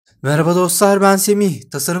Merhaba dostlar, ben Semih.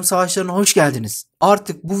 Tasarım Savaşları'na hoş geldiniz.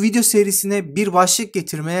 Artık bu video serisine bir başlık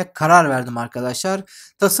getirmeye karar verdim arkadaşlar.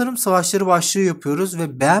 Tasarım Savaşları başlığı yapıyoruz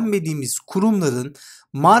ve beğenmediğimiz kurumların,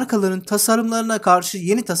 markaların tasarımlarına karşı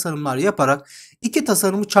yeni tasarımlar yaparak iki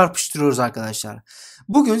tasarımı çarpıştırıyoruz arkadaşlar.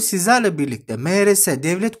 Bugün sizlerle birlikte MRS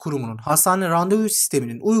Devlet Kurumu'nun hastane randevu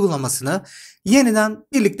sisteminin uygulamasını yeniden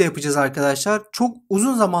birlikte yapacağız arkadaşlar. Çok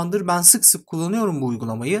uzun zamandır ben sık sık kullanıyorum bu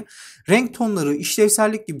uygulamayı. Renk tonları,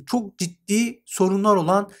 işlevsellik gibi çok ciddi sorunlar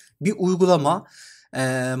olan bir uygulama.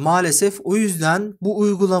 Maalesef o yüzden bu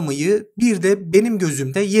uygulamayı bir de benim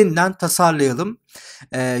gözümde yeniden tasarlayalım.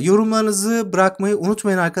 Yorumlarınızı bırakmayı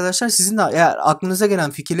unutmayın arkadaşlar. Sizin de eğer aklınıza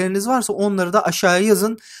gelen fikirleriniz varsa onları da aşağıya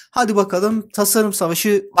yazın. Hadi bakalım tasarım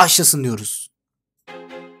savaşı başlasın diyoruz.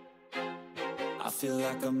 I feel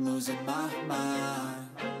like I'm losing my mind.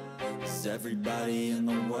 Is everybody in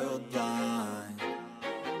the world blind?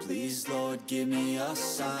 Please Lord give me a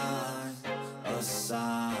sign, a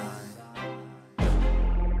sign.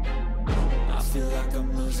 I feel like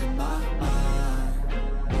I'm losing my mind.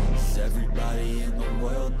 Is everybody in the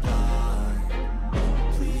world blind?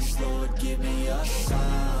 Please Lord give me a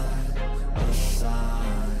sign, a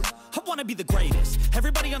sign. I wanna be the greatest.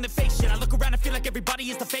 Everybody on the fake shit. I look around and feel like everybody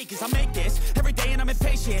is the fakest. I make this every day and I'm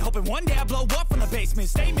impatient, hoping one day I blow up from the basement.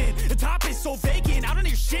 Statement, the top is so vacant. I don't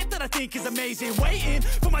hear shit that I think is amazing. Waiting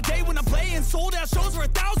for my day when I'm playing sold out shows for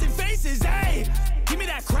 1,000 faces. Hey, give me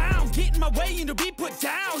that crown, get in my way and to be put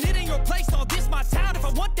down. It ain't your place, no, this my town. If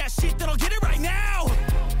I want that shit, then I'll get it right now.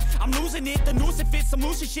 I'm losing it, the noose it fits, some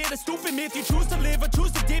losing shit. A stupid myth, you choose to live or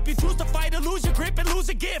choose to dip. You choose to fight or lose your grip and lose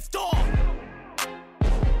a gift. Oh,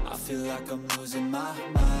 I feel like I'm losing my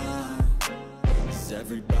mind. Is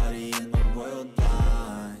everybody in the world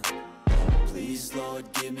blind? Please Lord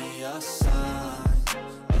give me a sign,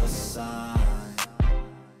 a sign.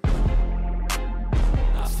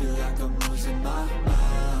 I feel like I'm losing my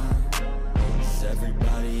mind. Is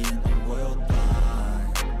everybody in the world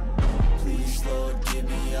blind? Please Lord give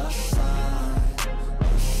me a sign,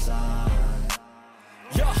 a sign.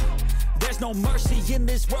 Yeah. There's no mercy in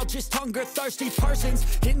this world, just hunger-thirsty persons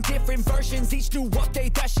in different versions. Each new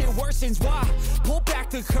update, that shit worsens. Why? Pull back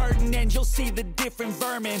the curtain and you'll see the different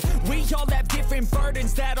vermin. We all have different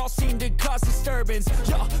burdens that all seem to cause disturbance.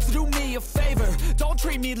 Yo, so do me a favor, don't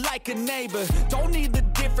treat me like a neighbor. Don't need the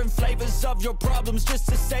different flavors of your problems just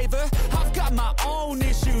to savor. I've got my own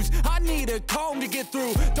issues, I need a comb to get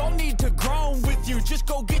through. Don't need to groan with you, just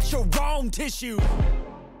go get your own tissue.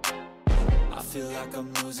 I feel like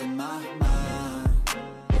I'm losing my mind.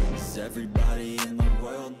 Is everybody in the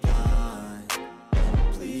world blind?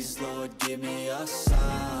 Please Lord give me a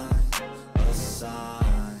sign, a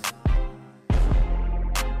sign.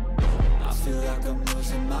 I feel like I'm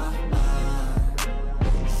losing my mind.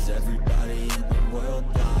 Is everybody in the world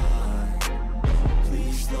blind?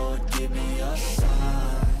 Please Lord give me a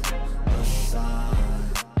sign, a sign.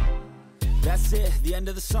 That's it, the end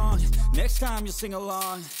of the song. Next time you'll sing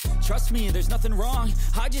along. Trust me, there's nothing wrong.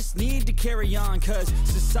 I just need to carry on, cause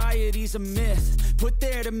society's a myth put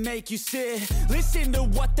there to make you sit. Listen to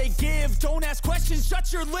what they give. Don't ask questions,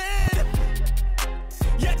 shut your lid.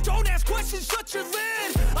 Yeah, don't ask questions, shut your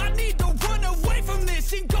lid. I need to run away from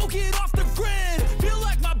this and go get off the grid. Feel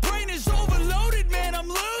like my brain is overloaded, man, I'm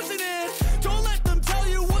losing it. Don't let them tell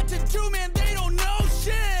you what to do, man, they don't know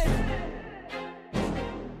shit.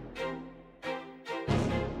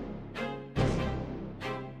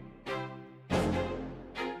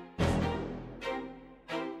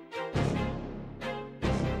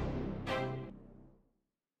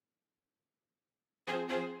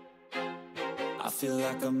 I feel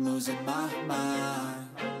like I'm losing my mind.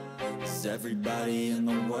 Is everybody in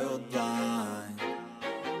the world blind?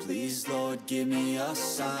 Please Lord give me a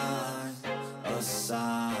sign, a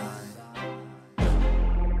sign.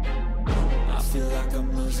 I feel like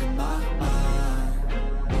I'm losing my mind.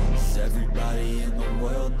 Is everybody in the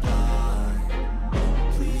world blind?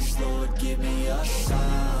 Please Lord give me a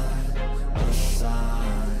sign, a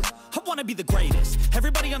sign. I wanna be the greatest.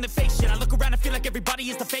 Everybody on the fake shit. I look around and feel like everybody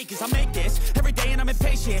is the fakest. I make this every day and I'm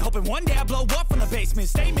impatient, hoping one day I blow up from the basement.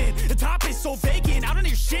 Statement, the top is so vacant. I don't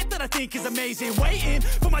hear shit that I think is amazing. Waiting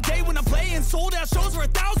for my day when I'm playing sold out shows for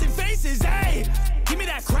 1,000 faces. Hey, give me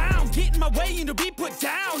that crown, get in my way and to be put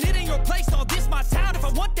down. It ain't your place, no, this my town. If I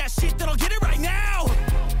want that shit, then I'll get it right now.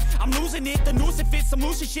 I'm losing it, the noose it fits, some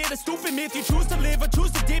losing shit. A stupid myth, you choose to live or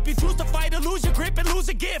choose to dip. You choose to fight or lose your grip and lose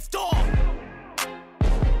a gift. Oh,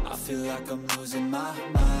 I feel like I'm losing my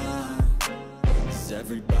mind. Is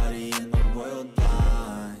everybody in the world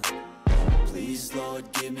blind? Please Lord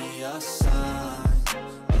give me a sign,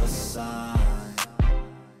 a sign.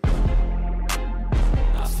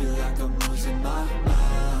 I feel I'm losing my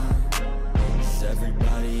mind. Is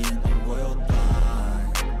everybody in the world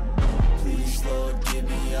blind? Please, Lord, give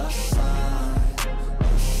me a sign,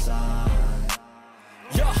 a sign.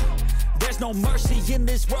 Yeah, there's no mercy in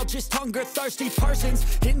this world, just hunger-thirsty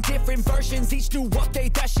persons in different versions, each new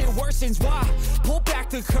update, that shit worsens. Why? Pull back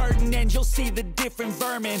the curtain and you'll see the different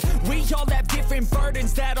vermin. We all have different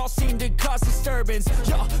burdens that all seem to cause disturbance.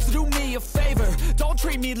 Yo, so do me a favor, don't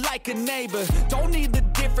treat me like a neighbor. Don't need the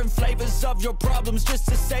different flavors of your problems just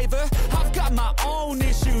to savor. I've got my own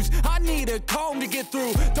issues, I need a comb to get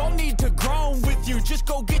through. Don't need to groan with you, just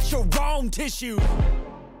go get your own tissue.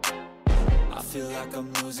 I feel like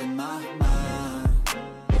I'm losing my mind.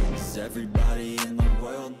 Is everybody in the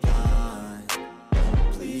world blind?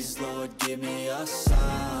 Please, Lord, give me a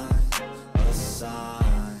sign, a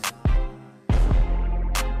sign.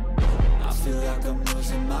 I feel like I'm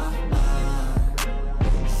losing my mind.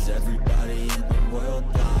 Is everybody in the world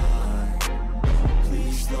blind?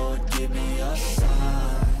 Please, Lord, give me a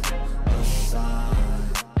sign, a sign.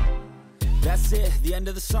 That's it, the end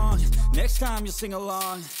of the song. Next time you'll sing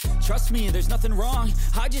along. Trust me, there's nothing wrong,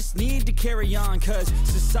 I just need to carry on. Cause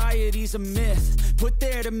society's a myth, put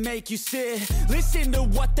there to make you sit. Listen to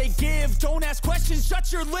what they give, don't ask questions,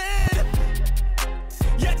 shut your lid.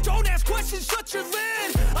 Yeah, don't ask questions, shut your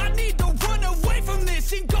lid. I need to run away from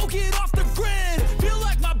this and go get off the grid. Feel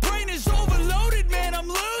like my brain is overloaded, man, I'm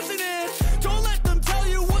losing it. Don't let them tell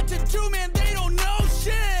you what to do, man, they don't know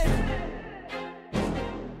shit.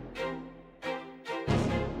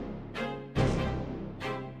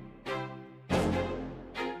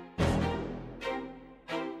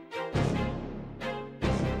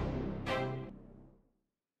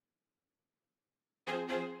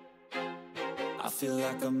 I feel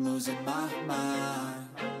like I'm losing my mind.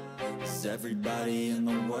 Is everybody in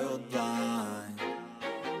the world blind?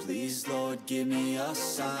 Please, Lord, give me a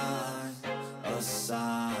sign, a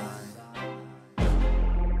sign.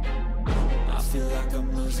 I feel like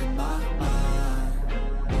I'm losing my mind.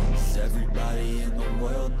 Is everybody in the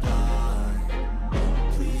world blind?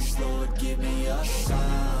 Please, Lord, give me a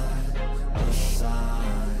sign, a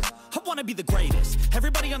sign. I wanna be the greatest.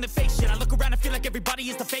 Everybody on the fake shit. I look around and feel like everybody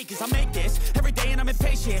is the fakest. I make this every day and I'm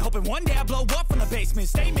impatient, hoping one day I blow up from the basement.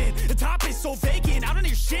 Statement, the top is so vacant, I don't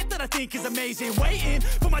hear shit that I think is amazing. Waiting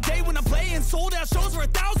for my day when I'm playing sold out shows for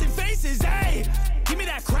 1,000 faces. Hey, give me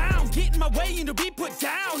that crown, get in my way and to be put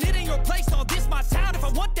down. It ain't your place, no, this my town. If I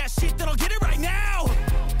want that shit, then I'll get it right now.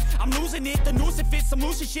 I'm losing it, the noose it fits, some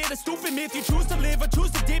losing shit. A stupid myth, you choose to live or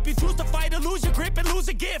choose to dip. You choose to fight or lose your grip and lose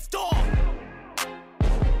a gift. Oh,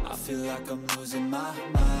 I feel like I'm losing my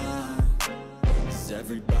mind. Is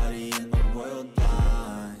everybody in the world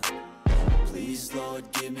blind? Please, Lord,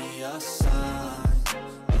 give me a sign,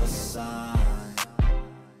 a sign.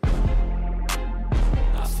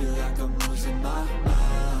 I feel like I'm losing my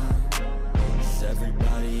mind. Is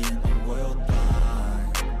everybody in the world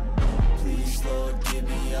blind? Please, Lord, give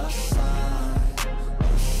me a sign,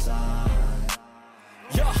 a sign.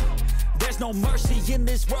 yeah. There's no mercy in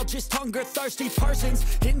this world, just hunger-thirsty persons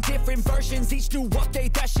in different versions, each new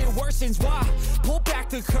update, that shit worsens. Why? Pull back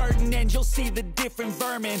the curtain and you'll see the different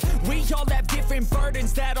vermin. We all have different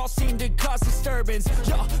burdens that all seem to cause disturbance.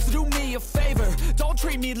 Yo, so do me a favor, don't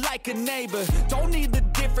treat me like a neighbor. Don't need the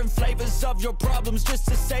different flavors of your problems just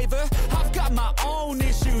to savor. I've got my own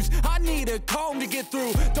issues, I need a comb to get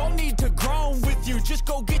through. Don't need to groan with you, just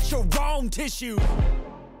go get your own tissue.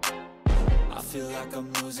 I feel like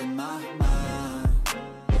I'm losing my mind.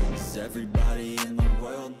 Is everybody in the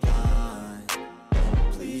world blind?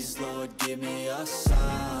 Please, Lord, give me a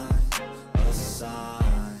sign, a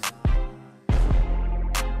sign.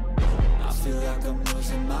 I feel like I'm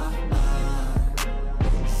losing my mind.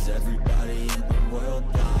 Is everybody in the world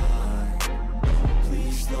blind?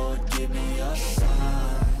 Please, Lord, give me a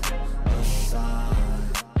sign, a sign.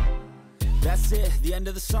 That's it, the end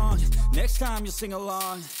of the song. Next time you'll sing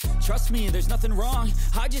along. Trust me, there's nothing wrong,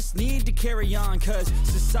 I just need to carry on. Cause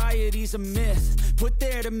society's a myth, put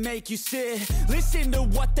there to make you sit. Listen to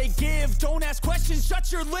what they give, don't ask questions,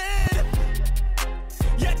 shut your lid.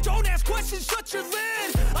 Yeah, don't ask questions, shut your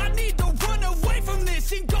lid. I need to run away from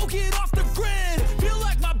this and go get off the grid. Feel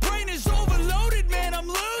like my brain is overloaded, man, I'm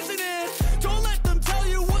losing it. Don't let them tell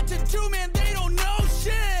you what to do, man, they don't know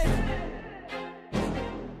shit.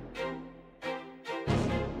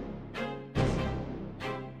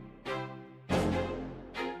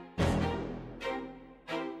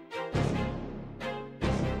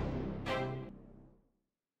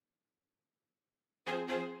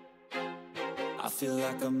 I feel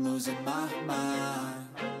like I'm losing my mind.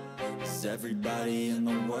 Is everybody in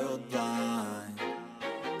the world blind?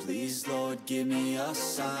 Please, Lord, give me a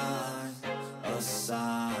sign, a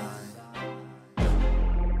sign.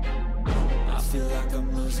 I feel like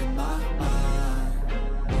I'm losing my mind.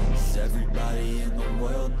 Is everybody in the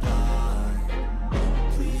world blind?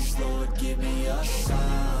 Please, Lord, give me a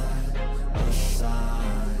sign, a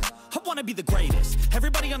sign. I wanna be the greatest.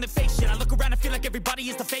 Everybody on the fake shit. I look around and feel like everybody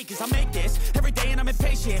is the fakest. I make this every day and I'm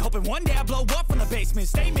impatient, hoping one day I blow up from the basement.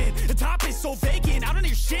 Statement, the top is so vacant. I don't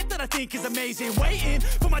hear shit that I think is amazing. Waiting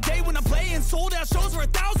for my day when I'm playing sold out shows for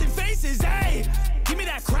 1,000 faces. Hey, give me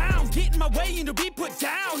that crown, get in my way and to be put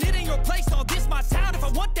down. It ain't your place, all this my town. If I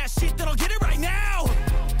want that shit, then I'll get it right now.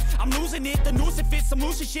 I'm losing it, the noose it fits, some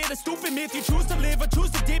losing shit, a stupid myth. You choose to live or choose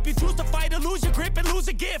to dip, you choose to fight or lose your grip and lose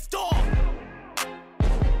a gift. Oh,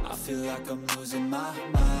 I feel like I'm losing my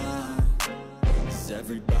mind. Is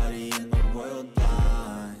everybody in the world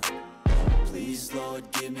blind? Please, Lord,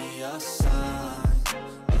 give me a sign,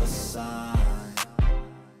 a sign.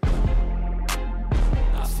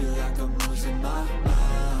 I feel like I'm losing my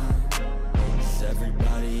mind. Is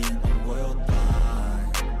everybody in the world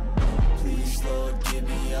blind? Please, Lord, give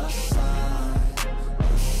me a sign,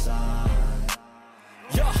 a sign.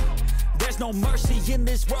 yeah. There's no mercy in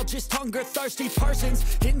this world, just hunger-thirsty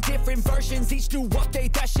persons in different versions. Each new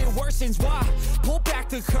update, that shit worsens. Why? Pull back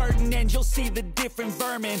the curtain and you'll see the different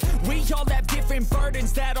vermin. We all have different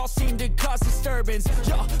burdens that all seem to cause disturbance.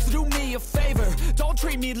 Yo, so do me a favor, don't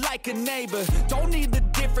treat me like a neighbor. Don't need the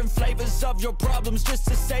different flavors of your problems just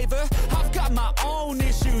to savor. I've got my own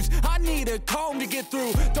issues, I need a comb to get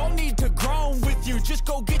through. Don't need to groan with you, just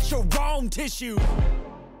go get your own tissue.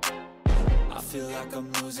 I feel like I'm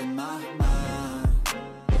losing my mind.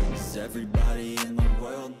 Is everybody in the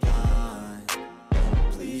world blind?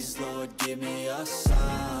 Please, Lord, give me a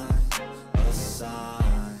sign, a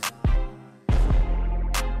sign.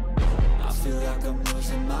 I feel like I'm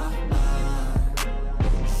losing my mind.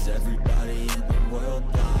 Is everybody in the world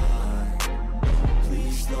blind?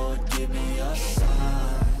 Please, Lord, give me a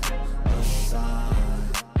sign, a sign.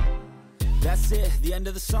 That's it, the end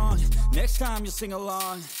of the song. Next time you'll sing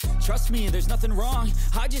along. Trust me, there's nothing wrong.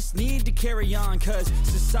 I just need to carry on, cause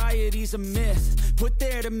society's a myth put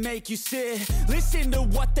there to make you sit. Listen to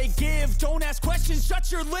what they give. Don't ask questions,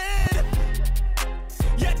 shut your lid.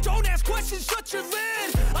 Yeah, don't ask questions, shut your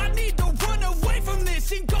lid. I need to run away from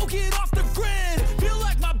this and go get off the grid. Feel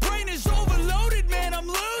like my brain is overloaded, man, I'm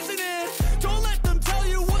losing it. Don't let them tell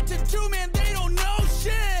you what to do, man, they don't know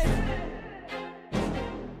shit.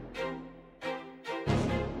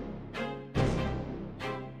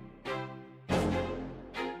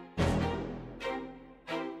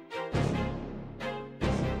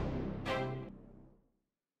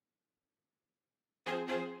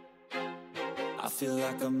 I feel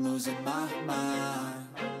like I'm losing my mind.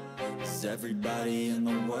 Is everybody in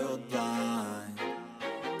the world blind?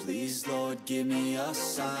 Please, Lord, give me a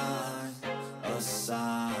sign, a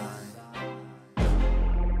sign.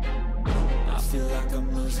 I feel like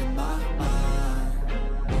I'm losing my mind.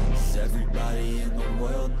 Is everybody in the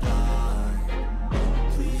world blind?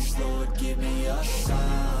 Please, Lord, give me a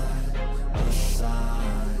sign, a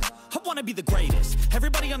sign. I wanna be the greatest.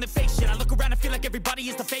 Everybody on the fake shit. I look around and feel like everybody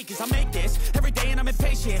is the fakest. I make this every day and I'm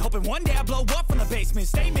impatient, hoping one day I blow up from the basement.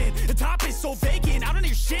 Statement, the top is so vacant. I don't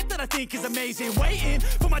hear shit that I think is amazing. Waiting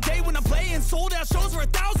for my day when I'm playing sold out shows for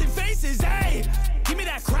 1,000 faces. Hey, give me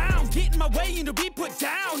that crown, get in my way and to be put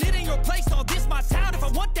down. It ain't your place, all this my town. If I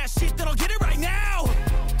want that shit, then I'll get it right now.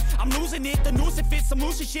 I'm losing it, the noose it fits, some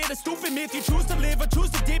losing shit, a stupid myth. You choose to live or choose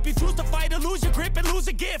to dip, you choose to fight or lose your grip and lose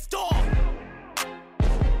a gift. Oh,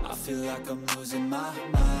 I feel like I'm losing my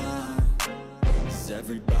mind. Is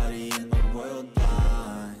everybody in the world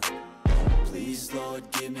blind? Please, Lord,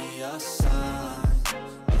 give me a sign,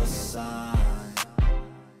 a sign.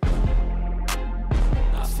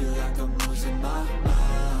 I feel like I'm losing my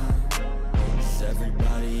mind. Is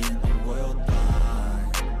everybody in the world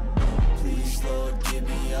blind? Please, Lord, give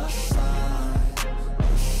me a sign,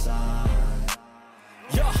 a sign.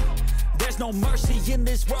 yeah. There's no mercy in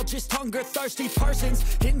this world, just hunger-thirsty persons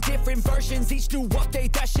in different versions. Each new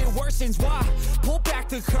update, that shit worsens. Why? Pull back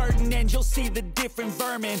the curtain and you'll see the different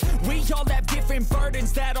vermin. We all have different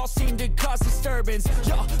burdens that all seem to cause disturbance.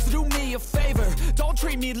 Yo, so do me a favor, don't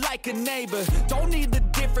treat me like a neighbor. Don't need the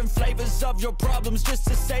different flavors of your problems just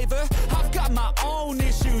to savor. I've got my own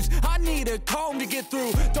issues, I need a comb to get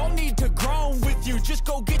through. Don't need to groan with you, just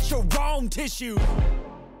go get your own tissue.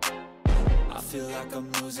 I feel like I'm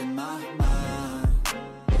losing my mind.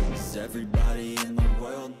 Is everybody in the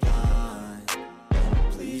world blind?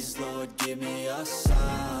 Please, Lord, give me a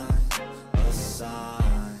sign, a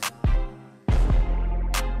sign.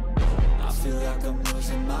 I feel like I'm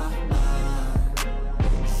losing my mind.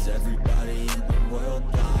 Is Is everybody in the world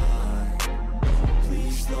blind?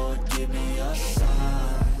 Please, Lord, give me a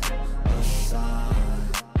sign, a sign.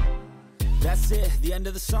 That's it, the end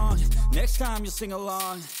of the song. Next time you'll sing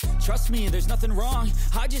along. Trust me, there's nothing wrong.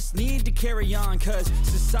 I just need to carry on. Cause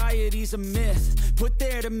society's a myth, put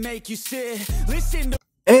there to make you sit. Listen to...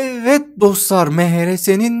 Evet dostlar,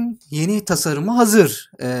 MHRS'nin yeni tasarımı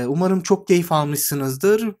hazır. Umarım çok keyif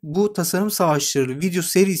almışsınızdır. Bu Tasarım Savaşları video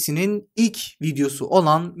serisinin ilk videosu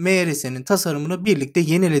olan MHRS'nin tasarımını birlikte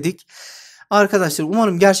yeniledik. Arkadaşlar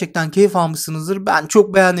umarım gerçekten keyif almışsınızdır. Ben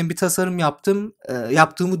çok beğendiğim bir tasarım yaptım.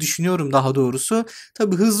 Yaptığımı düşünüyorum daha doğrusu.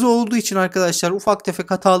 Tabii hızlı olduğu için arkadaşlar ufak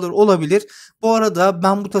tefek hatalar olabilir. Bu arada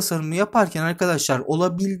ben bu tasarımı yaparken arkadaşlar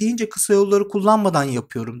olabildiğince kısa yolları kullanmadan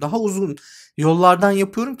yapıyorum. Daha uzun yollardan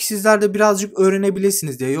yapıyorum ki sizler de birazcık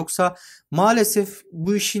öğrenebilirsiniz diye. Yoksa maalesef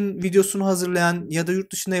bu işin videosunu hazırlayan ya da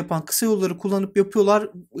yurt dışında yapan kısa yolları kullanıp yapıyorlar.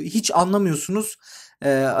 Hiç anlamıyorsunuz.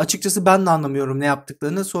 Açıkçası ben de anlamıyorum ne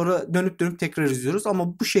yaptıklarını. Sonra dönüp tekrar izliyoruz.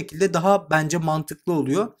 Ama bu şekilde daha bence mantıklı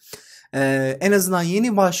oluyor. En azından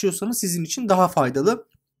yeni başlıyorsanız sizin için daha faydalı.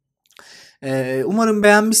 Umarım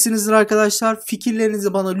beğenmişsinizdir arkadaşlar.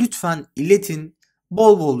 Fikirlerinizi bana lütfen iletin.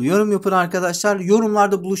 Bol bol yorum yapın arkadaşlar.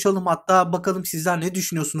 Yorumlarda buluşalım, hatta bakalım sizler ne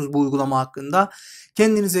düşünüyorsunuz bu uygulama hakkında.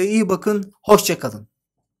 Kendinize iyi bakın. Hoşça kalın.